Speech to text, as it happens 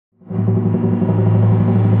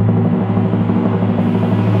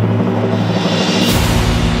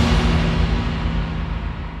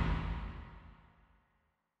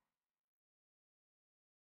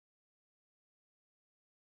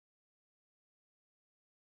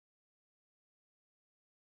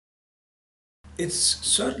it's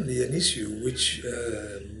certainly an issue which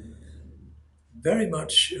very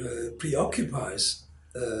much preoccupies,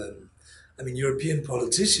 European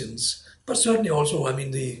politicians, but certainly also,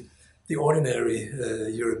 the ordinary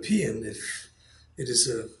European, if it is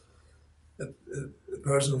a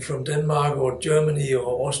person from Denmark or Germany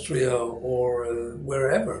or Austria or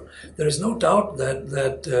wherever. There is no doubt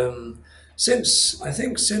that since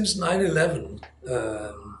 9/11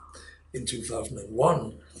 in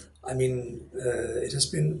 2001, it has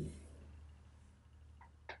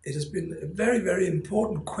been a very, very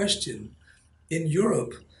important question in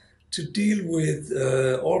Europe to deal with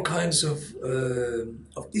all kinds of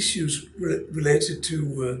issues related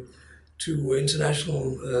to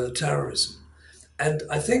international terrorism. And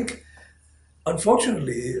I think,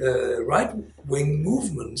 unfortunately, right-wing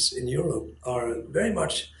movements in Europe are very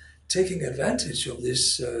much taking advantage of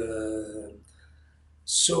this,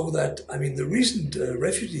 so that the recent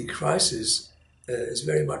refugee crisis is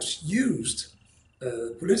very much used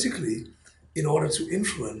politically in order to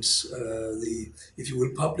influence the, if you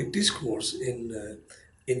will, public discourse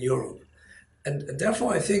in Europe. And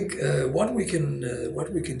therefore, I think what we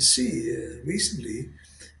can see recently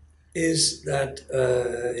is that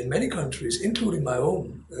in many countries, including my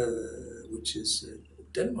own, which is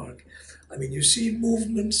Denmark, you see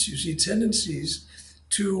movements, you see tendencies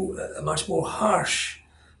to a much more harsh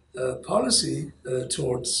policy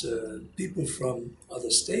towards people from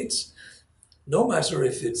other states, no matter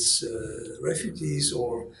if it's refugees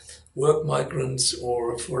or work migrants,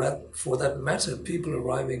 or for that matter, people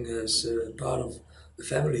arriving as part of a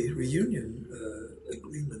family reunion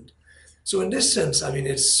agreement. So in this sense,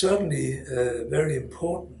 it's certainly very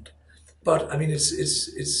important. But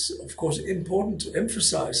it's of course important to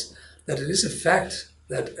emphasize that it is a fact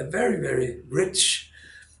that a very, very rich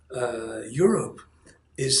Europe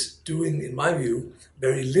is doing, in my view,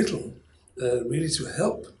 very little really to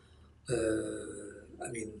help. I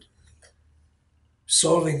mean,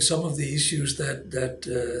 solving some of the issues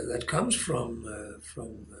that comes from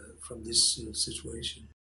this situation.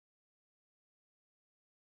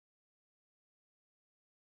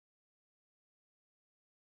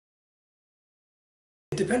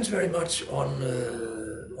 It depends very much on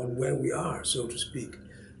where we are, so to speak.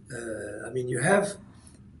 You have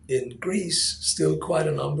in Greece still quite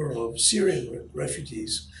a number of Syrian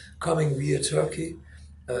refugees coming via Turkey,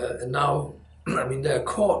 and now, they're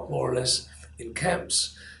caught more or less in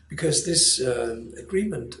camps because this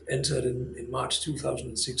agreement entered in March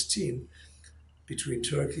 2016 between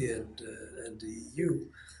Turkey and the EU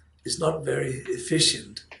is not very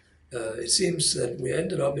efficient. It seems that we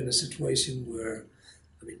ended up in a situation where,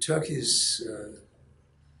 Turkey is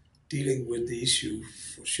dealing with the issue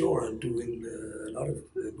for sure and doing a lot of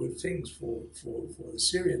good things for the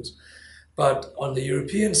Syrians. But on the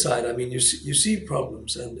European side, you see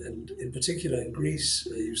problems, and in particular in Greece,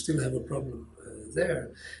 you still have a problem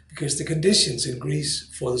there because the conditions in Greece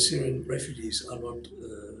for the Syrian refugees are not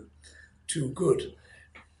too good.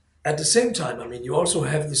 At the same time, you also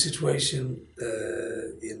have the situation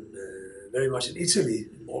in very much in Italy,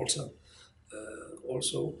 in Malta,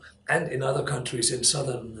 also, and in other countries in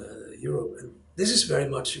southern Europe. And this is very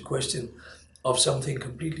much a question of something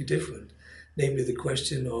completely different, namely the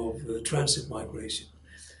question of transit migration.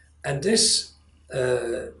 And this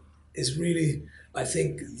is really, I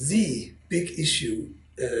think, the big issue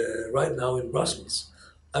right now in Brussels.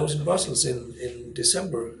 I was in Brussels in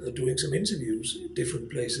December doing some interviews in different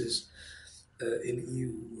places in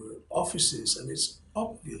EU offices, and it's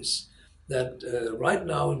obvious that right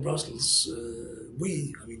now in Brussels,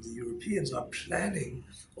 the Europeans, are planning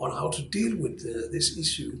on how to deal with this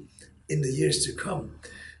issue in the years to come,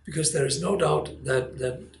 because there is no doubt that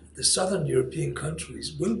the southern European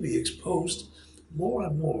countries will be exposed more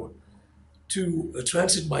and more to a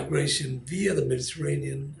transit migration via the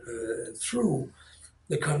Mediterranean through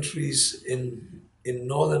the countries in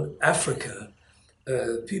northern Africa,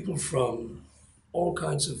 people from all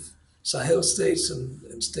kinds of Sahel states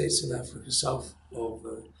and states in Africa south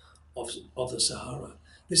of the Sahara.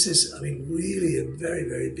 This is, really a very,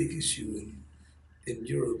 very big issue in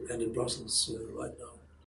Europe and in Brussels right now.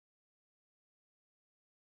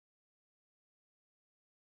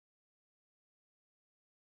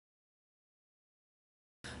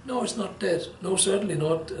 No, it's not dead. No, certainly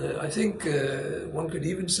not. I think one could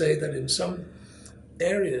even say that in some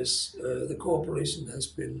areas the cooperation has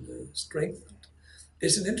been strengthened.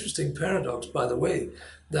 It's an interesting paradox, by the way,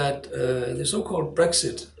 that the so-called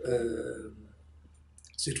Brexit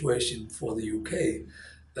situation for the UK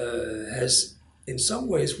has in some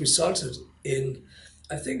ways resulted in,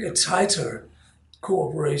 I think, a tighter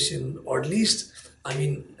cooperation, or at least, I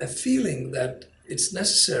mean, a feeling that it's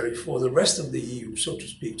necessary for the rest of the EU, so to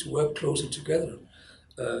speak, to work closer together.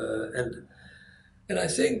 And I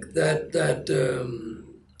think that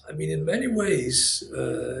I mean, in many ways,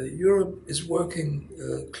 Europe is working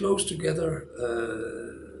close together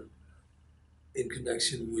in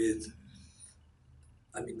connection with,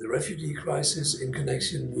 I mean, the refugee crisis, in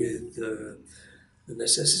connection with the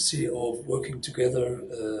necessity of working together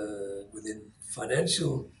within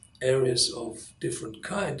financial areas of different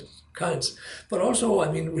kinds, but also,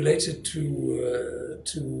 I mean, related to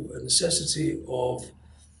a necessity of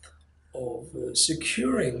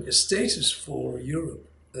securing a status for Europe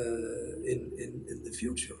in the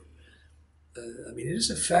future. I mean, it is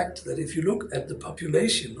a fact that if you look at the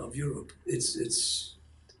population of Europe, it's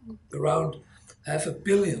around 500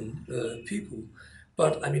 million people.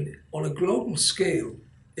 But I mean, on a global scale,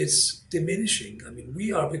 it's diminishing. I mean,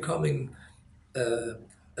 we are becoming uh,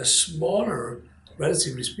 a smaller,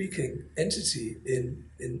 relatively speaking, entity in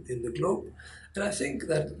the globe. And I think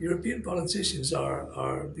that European politicians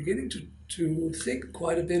are beginning to think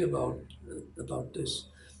quite a bit about this.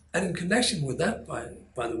 And in connection with that,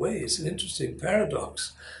 by the way, it's an interesting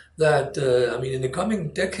paradox that, I mean, in the coming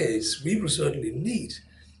decades, we will certainly need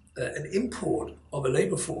an import of a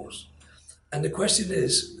labor force. And the question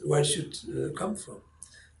is where it should come from.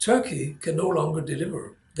 Turkey can no longer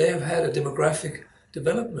deliver. They have had a demographic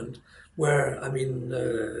development where, I mean,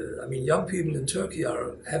 young people in Turkey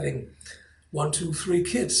are having 1, 2, 3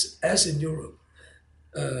 kids, as in Europe.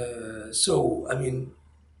 So, I mean,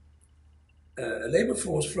 a labor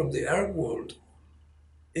force from the Arab world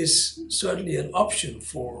is certainly an option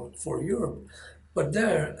for Europe. But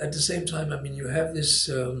there, at the same time, I mean, you have this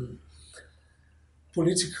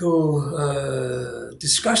political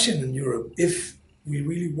discussion in Europe if we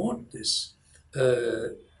really want this.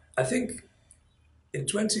 I think in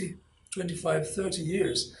 20, 25, 30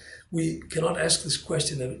 years, we cannot ask this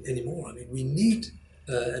question anymore. I mean, we need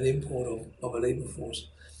an import of a labor force.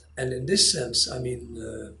 And in this sense, I mean,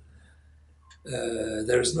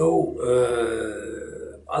 there is no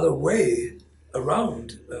other way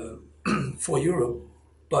around for Europe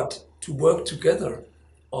but to work together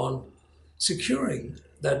on securing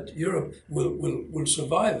that Europe will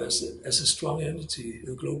survive as a strong entity,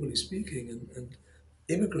 globally speaking, and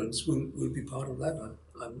immigrants will be part of that,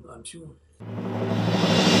 I'm sure.